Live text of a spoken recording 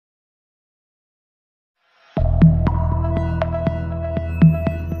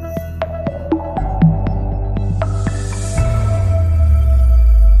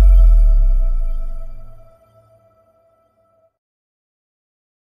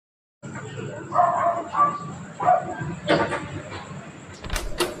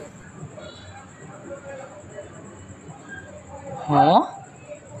Huh?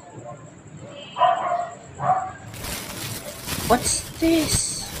 What's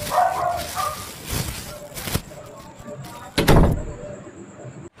this?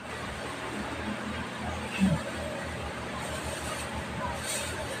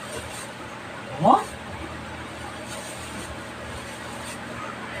 What?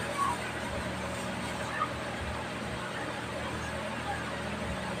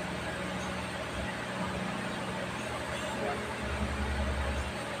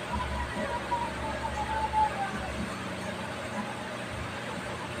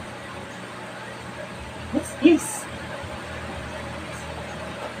 What's this?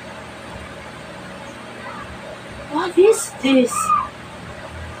 What is this?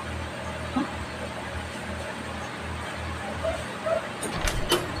 Huh?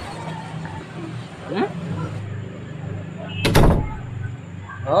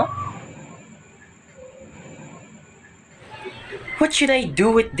 Huh? What should I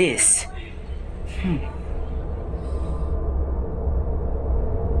do with this?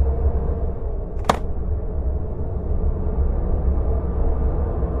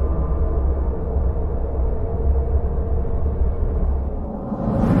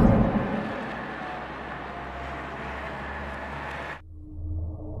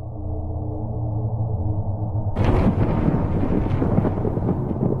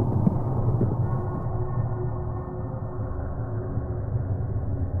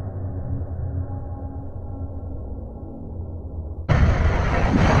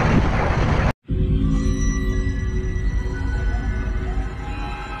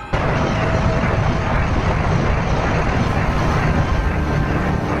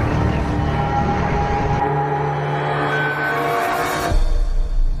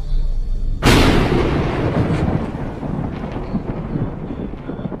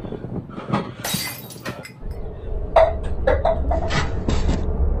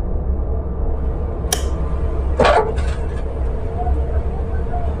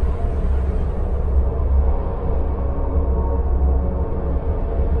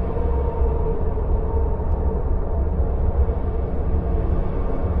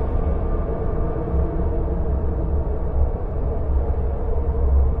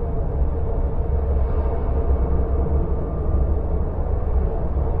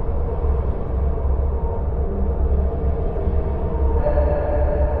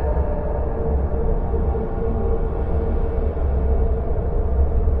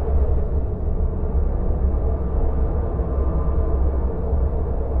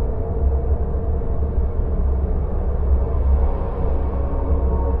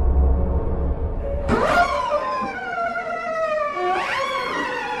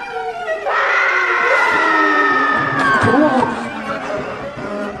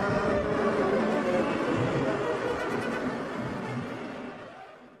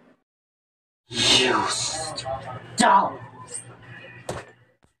 Used doll.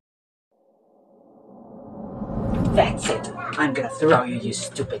 That's it. I'm gonna throw you, you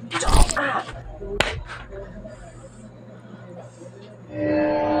stupid doll. Ah.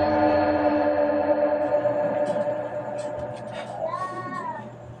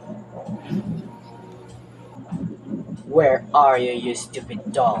 Where are you, you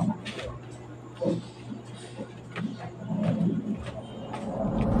stupid doll?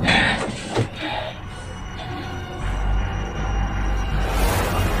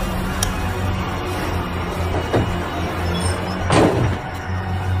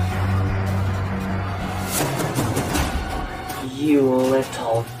 You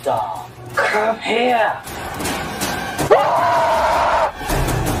little doll. Come here!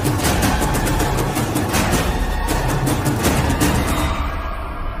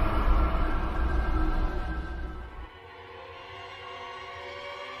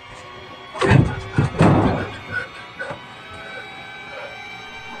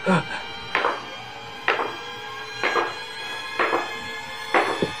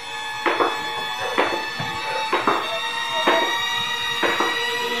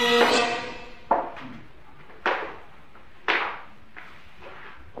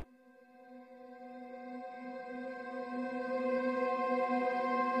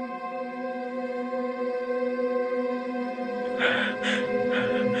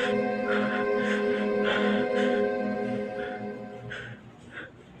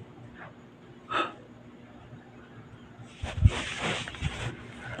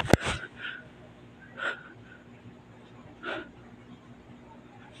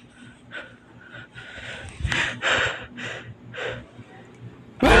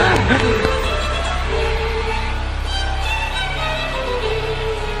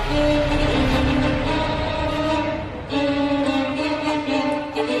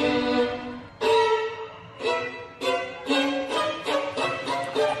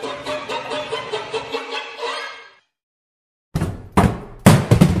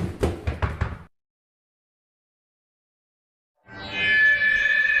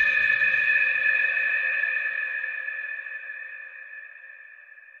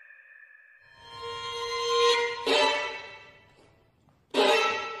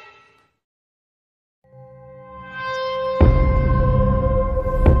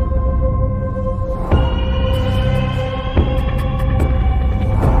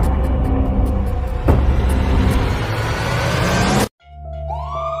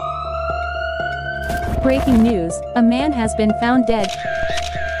 Breaking news, a man has been found dead.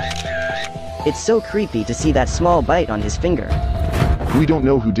 It's so creepy to see that small bite on his finger. We don't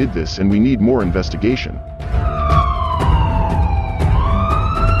know who did this and we need more investigation.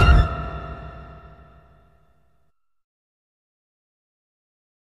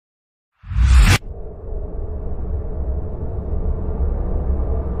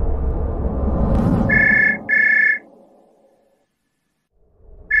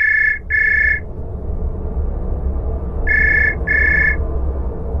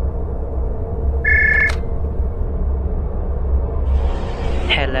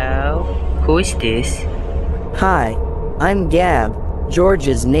 Hello? Who is this? Hi, I'm Gab,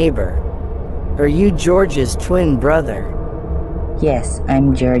 George's neighbor. Are you George's twin brother? Yes,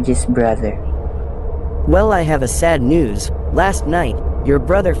 I'm George's brother. Well, I have a sad news. Last night, your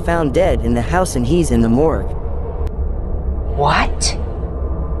brother found dead in the house and he's in the morgue. What?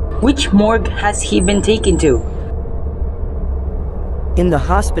 Which morgue has he been taken to? In the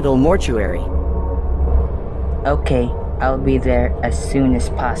hospital mortuary. Okay, I'll be there as soon as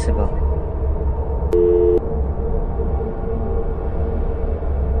possible.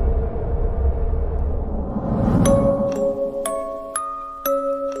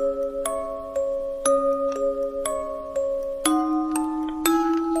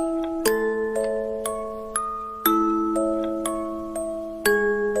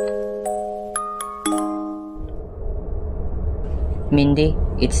 Mindy,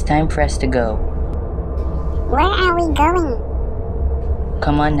 it's time for us to go. Where are we going?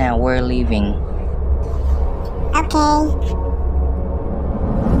 Come on now, we're leaving. Okay.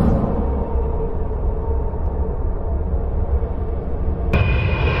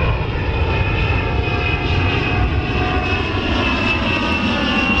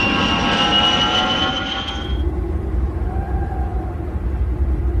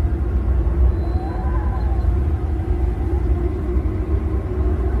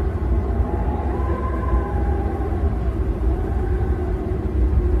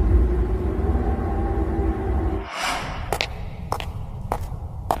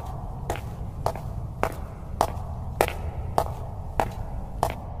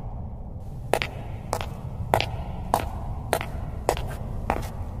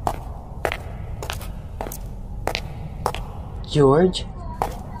 George?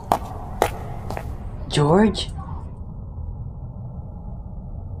 George?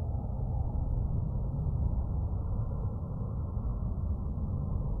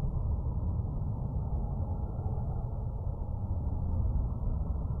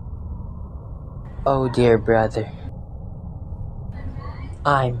 Oh dear brother.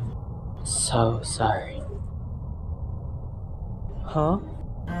 I'm so sorry. Huh?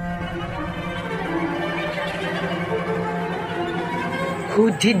 Who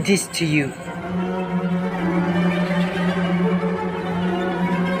did this to you?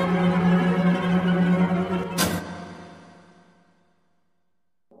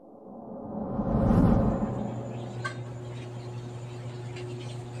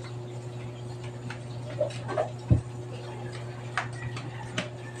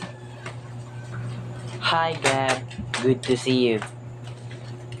 Hi Gab, good to see you.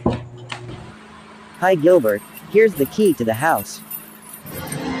 Hi Gilbert, here's the key to the house.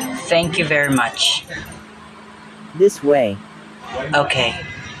 Thank you very much. This way. Okay.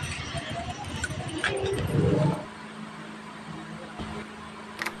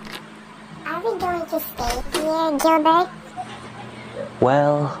 Are we going to stay here, Gilbert?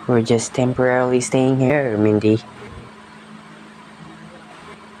 Well, we're just temporarily staying here, Mindy.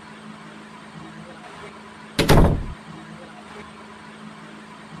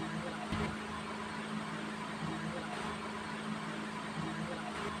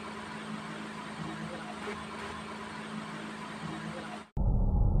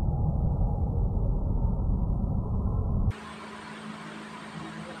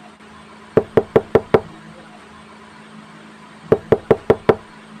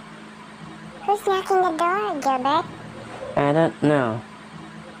 Who's knocking the door, Gilbert? I don't know.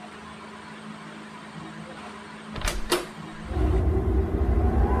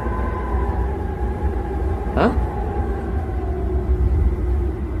 Huh?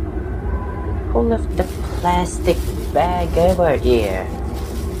 Who left the plastic bag over here?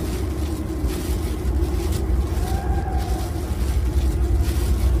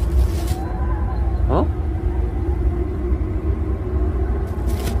 Huh?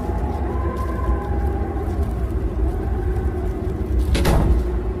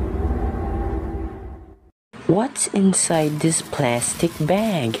 What's inside this plastic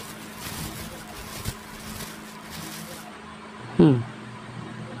bag?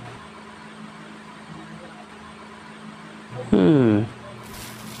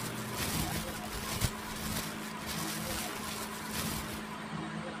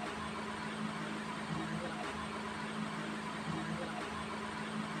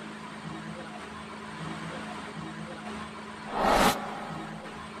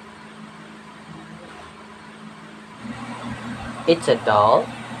 It's a doll?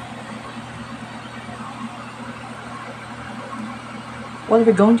 What are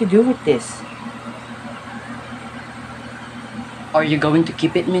we going to do with this? Are you going to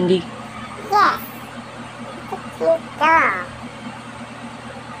keep it, Mindy? Yes. It's a cute doll.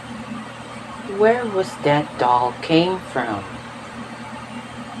 Where was that doll came from?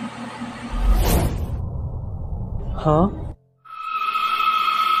 Huh?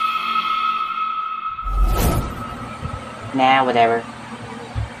 Nah, whatever.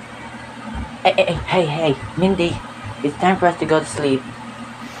 Hey, Mindy. It's time for us to go to sleep.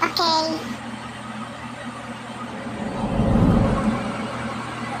 Okay.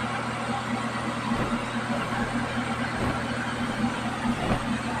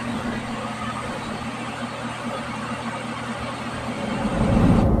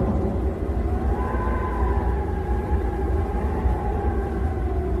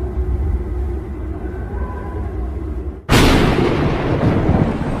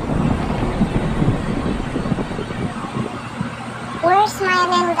 Where's my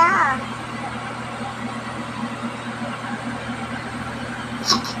little doll?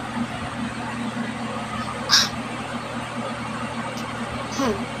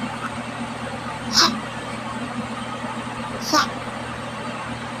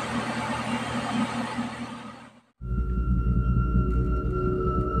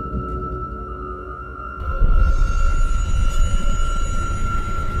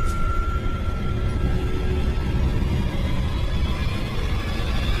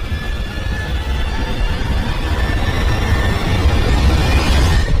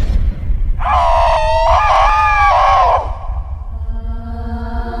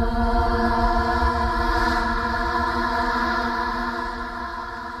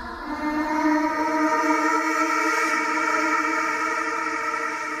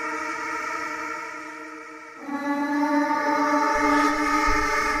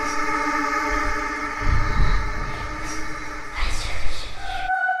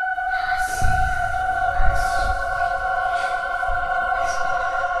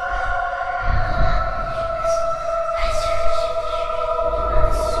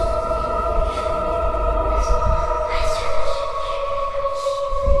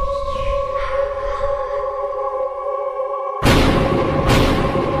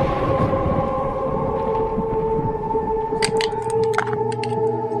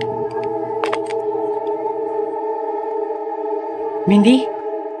 Mindy?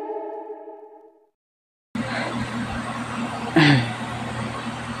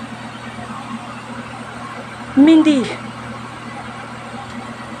 Mindy!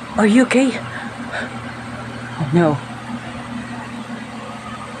 Are you okay? Oh no.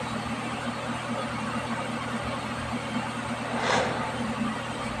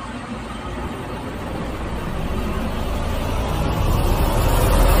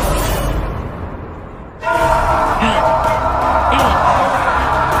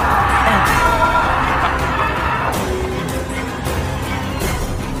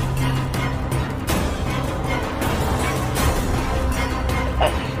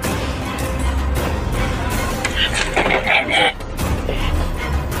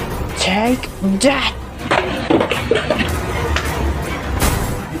 Take that!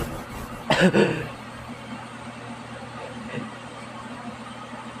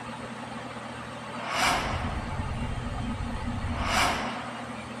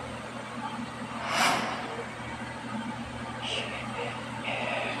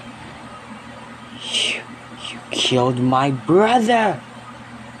 You killed my brother!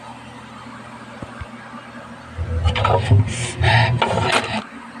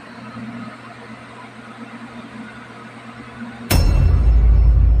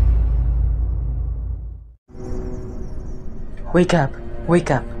 Wake up! Wake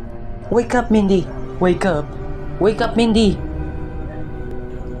up! Wake up, Mindy! Wake up! Wake up, Mindy!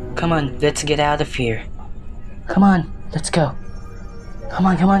 Come on, let's get out of here. Come on, let's go. Come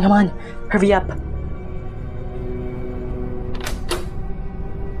on, come on, come on! Hurry up!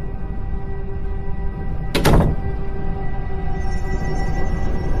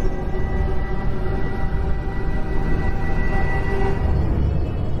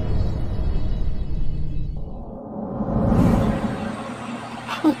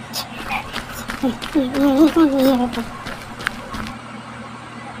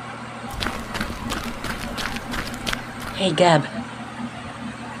 Hey, Gab.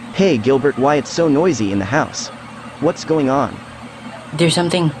 Hey, Gilbert, why it's so noisy in the house? What's going on? There's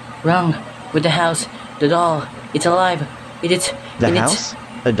something wrong with the house. The doll. It's alive. The house?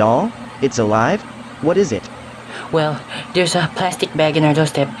 A doll? It's alive? What is it? Well, there's a plastic bag in our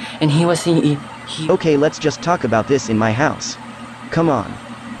doorstep, and he... Okay, let's just talk about this in my house. Come on.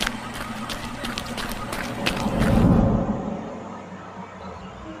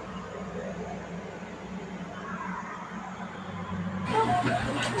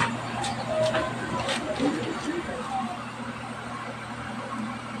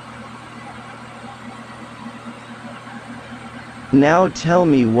 Now tell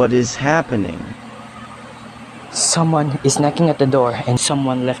me what is happening. Someone is knocking at the door and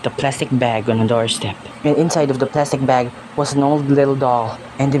someone left a plastic bag on the doorstep. And inside of the plastic bag was an old little doll,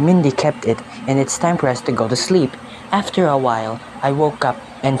 and Mindy kept it, and it's time for us to go to sleep. After a while, I woke up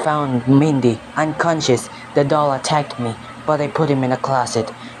and found Mindy unconscious. The doll attacked me, but I put him in a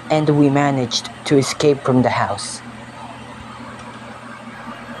closet, and we managed to escape from the house.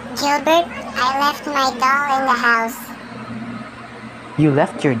 Gilbert, I left my doll in the house. You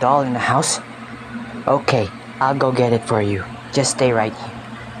left your doll in the house? Okay, I'll go get it for you. Just stay right here.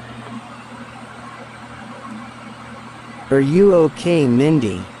 Are you okay,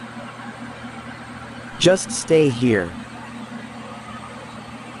 Mindy? Just stay here.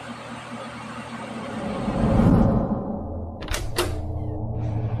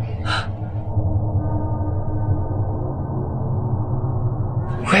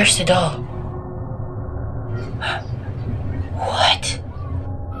 Where's the doll? What?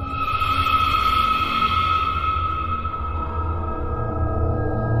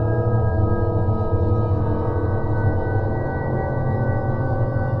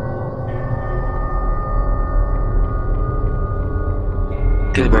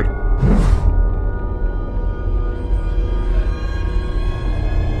 Gilbert.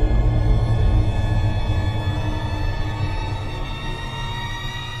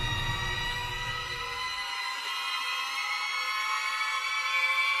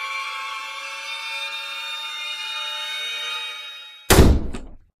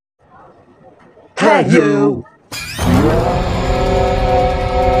 Hey, you!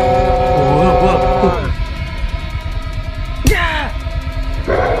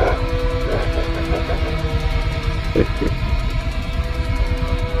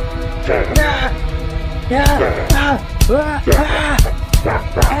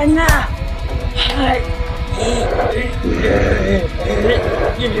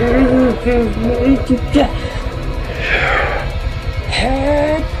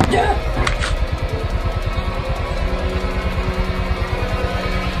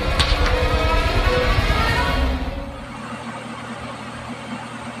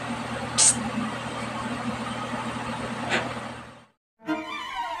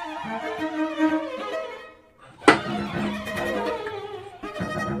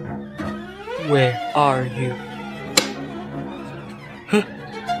 Where are you? Huh?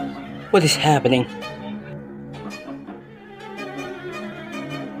 What is happening?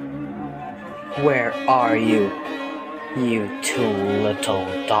 Where are you, you two little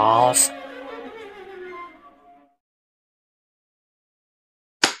dolls?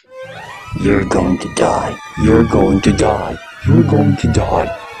 You're going to die. You're going to die. You're going to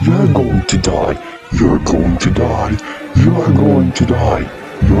die. You're going to die. You're going to die. You're going to die.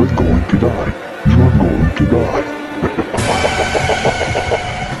 You're going to die. You're going to die.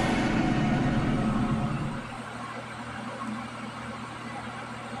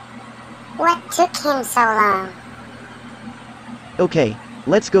 What took him so long? Okay,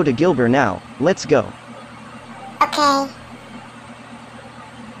 let's go to Gilbert now. Let's go. Okay.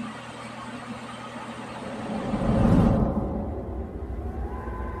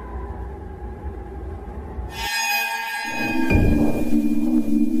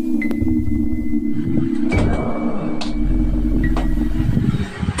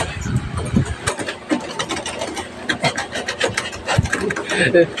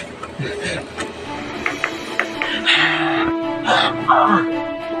 Gilbert?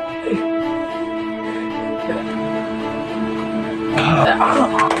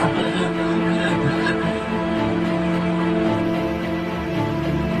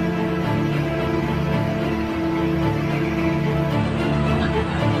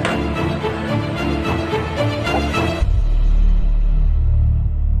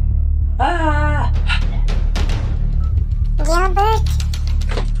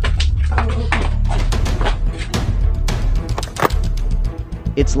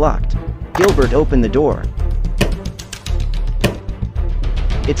 It's locked. Gilbert, open the door.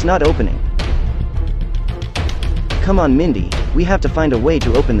 It's not opening. Come on, Mindy. We have to find a way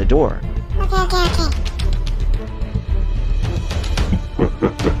to open the door. Okay.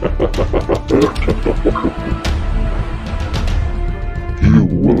 You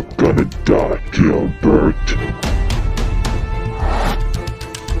were gonna die, Gilbert.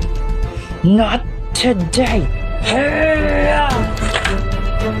 Not today!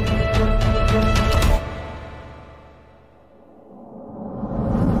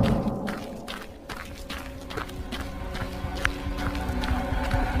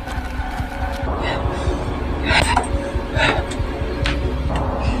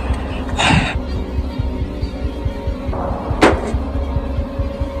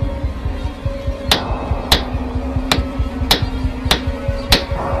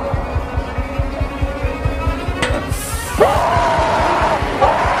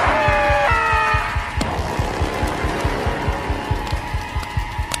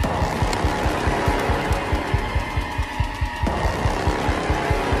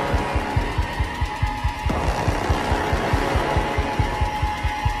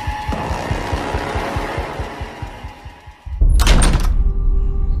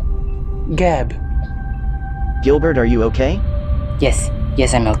 Gab. Gilbert, are you okay? Yes,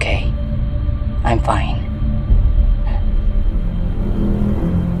 I'm okay. I'm fine.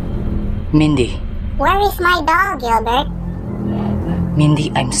 Mindy. Where is my doll, Gilbert?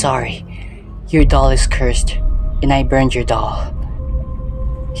 Mindy, I'm sorry. Your doll is cursed, and I burned your doll.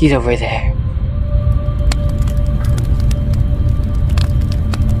 He's over there.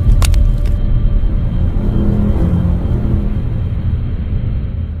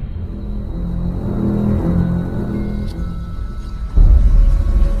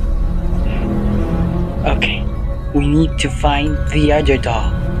 Okay, we need to find the other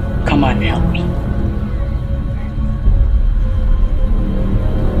doll. Come on, help me.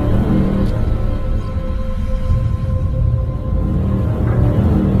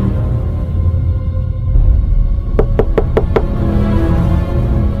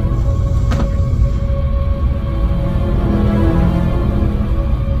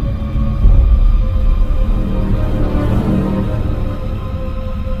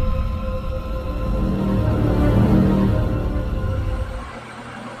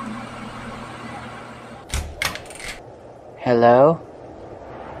 Hello?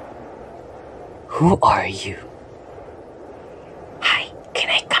 Who are you? Hi, can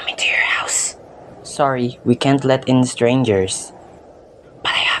I come into your house? Sorry, we can't let in strangers.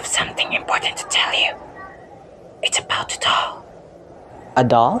 But I have something important to tell you. It's about a doll. A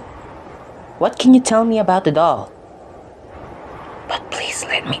doll? What can you tell me about the doll? But please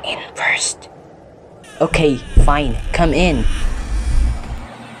let me in first. Okay, fine, come in.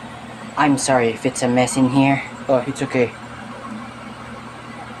 I'm sorry if it's a mess in here. Oh, it's okay.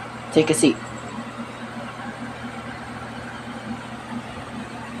 Take a seat.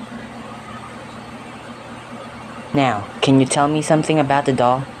 Now, can you tell me something about the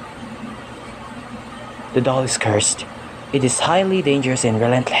doll? The doll is cursed. It is highly dangerous and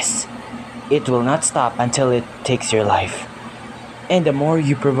relentless. It will not stop until it takes your life. And the more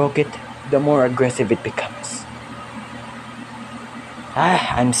you provoke it, the more aggressive it becomes.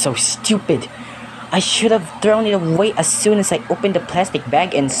 I'm so stupid. I should have thrown it away as soon as I opened the plastic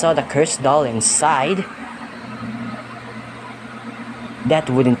bag and saw the cursed doll inside. That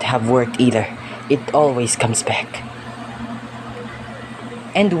wouldn't have worked either. It always comes back.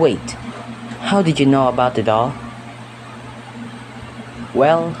 And wait, how did you know about the doll?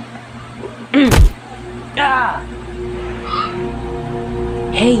 Well...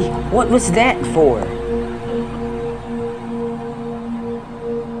 Hey, what was that for?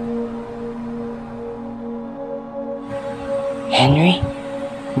 Henry?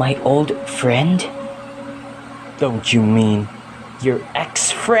 My old friend? Don't you mean your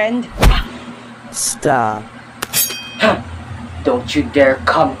ex-friend? Stop. Don't you dare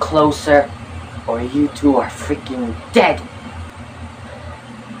come closer, or you two are freaking dead!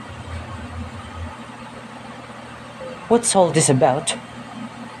 What's all this about?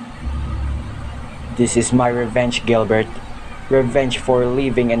 This is my revenge, Gilbert. Revenge for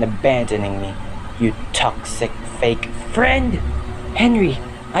leaving and abandoning me, you toxic fake friend! Henry,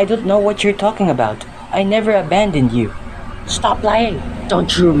 I don't know what you're talking about. I never abandoned you. Stop lying!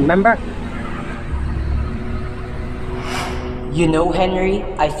 Don't you remember? You know, Henry,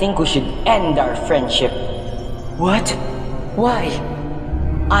 I think we should end our friendship. What? Why?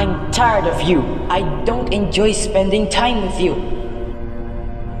 I'm tired of you. I don't enjoy spending time with you.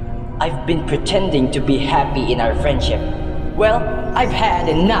 I've been pretending to be happy in our friendship. Well, I've had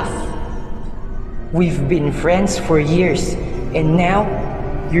enough. We've been friends for years, and now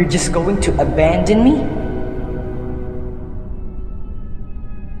you're just going to abandon me?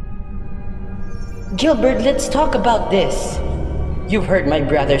 Gilbert, let's talk about this. You've heard my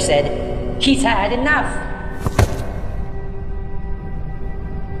brother said, he's had enough.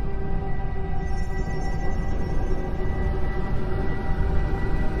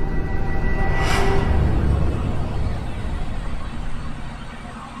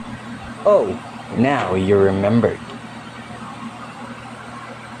 Oh, now you remembered.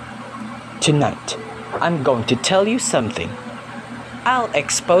 Tonight, I'm going to tell you something. I'll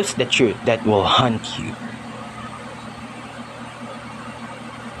expose the truth that will haunt you.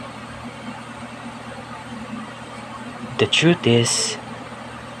 The truth is,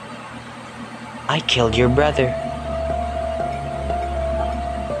 I killed your brother.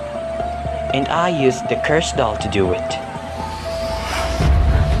 And I used the cursed doll to do it.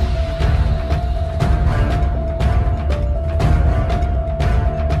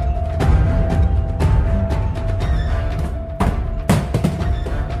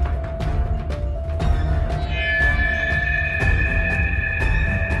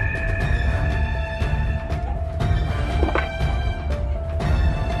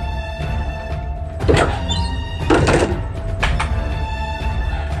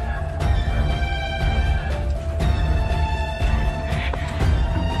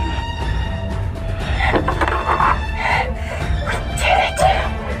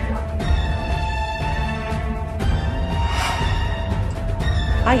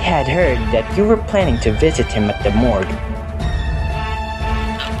 I had heard that you were planning to visit him at the morgue.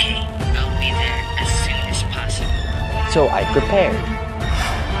 Okay, I'll be there as soon as possible. So I prepared.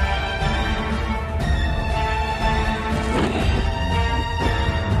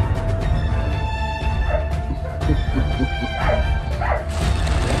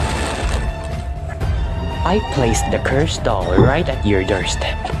 I placed the cursed doll right at your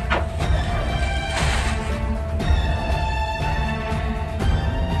doorstep.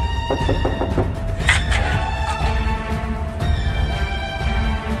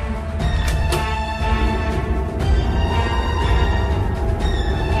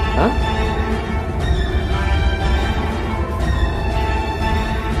 Huh?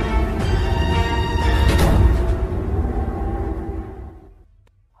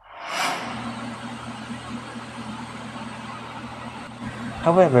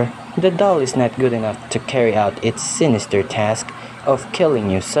 However, the doll is not good enough to carry out its sinister task of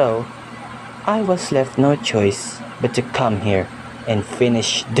killing you, so I was left no choice but to come here and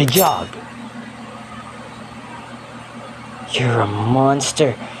finish the job. You're a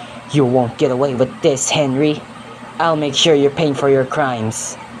monster. You won't get away with this, Henry. I'll make sure you're paying for your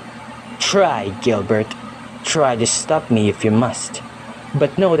crimes. Try, Gilbert. Try to stop me if you must.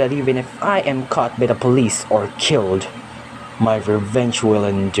 But know that even if I am caught by the police or killed, my revenge will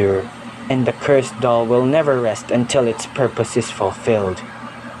endure, and the cursed doll will never rest until its purpose is fulfilled.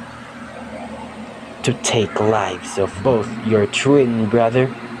 To take lives of both your twin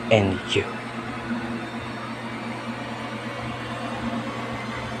brother and you.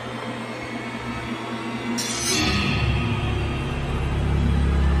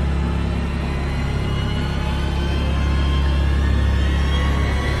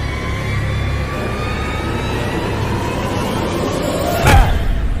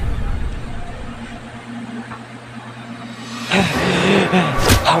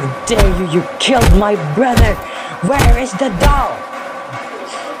 How dare you! You killed my brother! Where is the doll?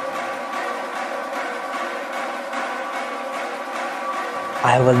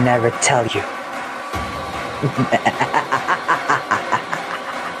 I will never tell you.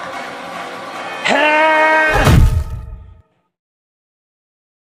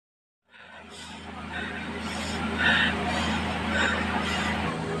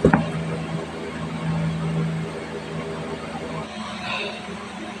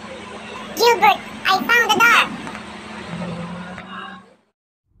 Gilbert, I found the door.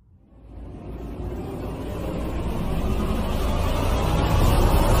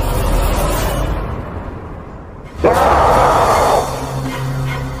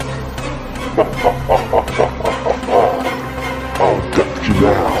 I'll get you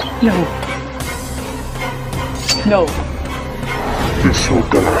now. No. This will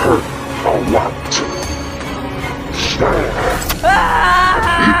gonna hurt a lot.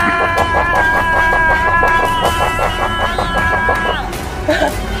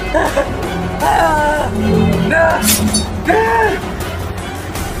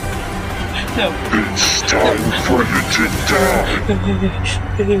 No. It's time for you to die.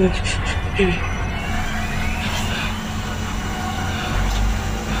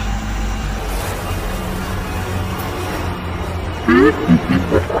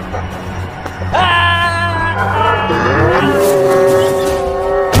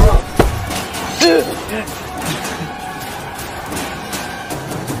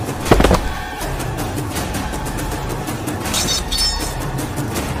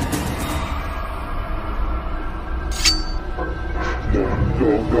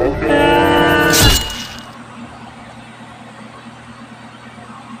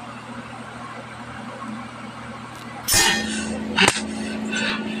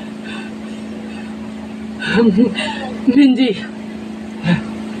 Mindy!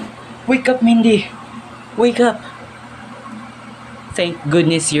 Wake up, Mindy! Wake up! Thank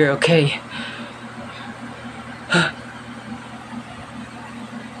goodness you're okay.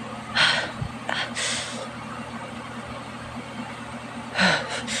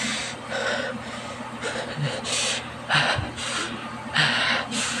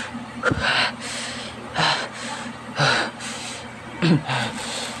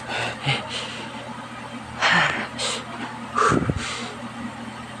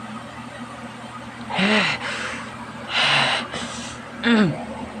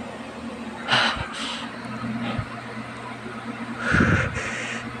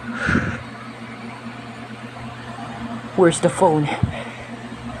 Where's the phone?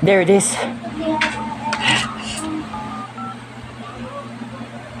 There it is.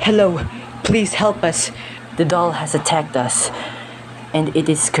 Hello, please help us. The doll has attacked us, and it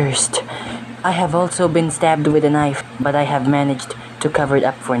is cursed. I have also been stabbed with a knife, but I have managed to cover it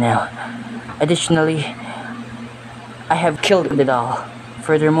up for now. Additionally, I have killed the doll.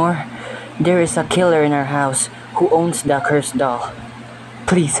 Furthermore, there is a killer in our house who owns the cursed doll.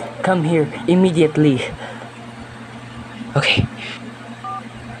 Please, come here immediately. Okay.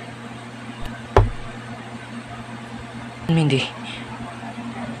 Mindy.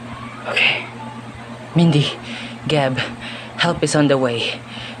 Okay. Mindy, Gab, help is on the way.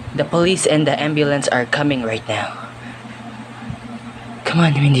 The police and the ambulance are coming right now. Come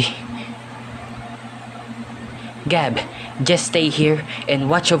on, Mindy. Gab, just stay here and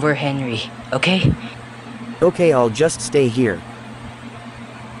watch over Henry, okay? Okay, I'll just stay here.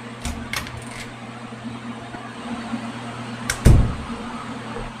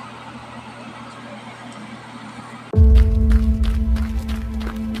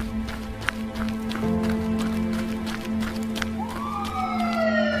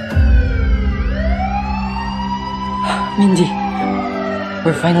 Mindy,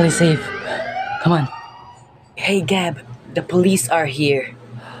 we're finally safe. Come on. Hey, Gab, the police are here.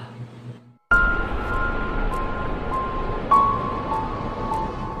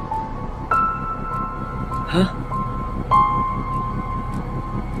 Huh?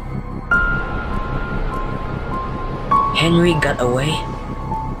 Henry got away?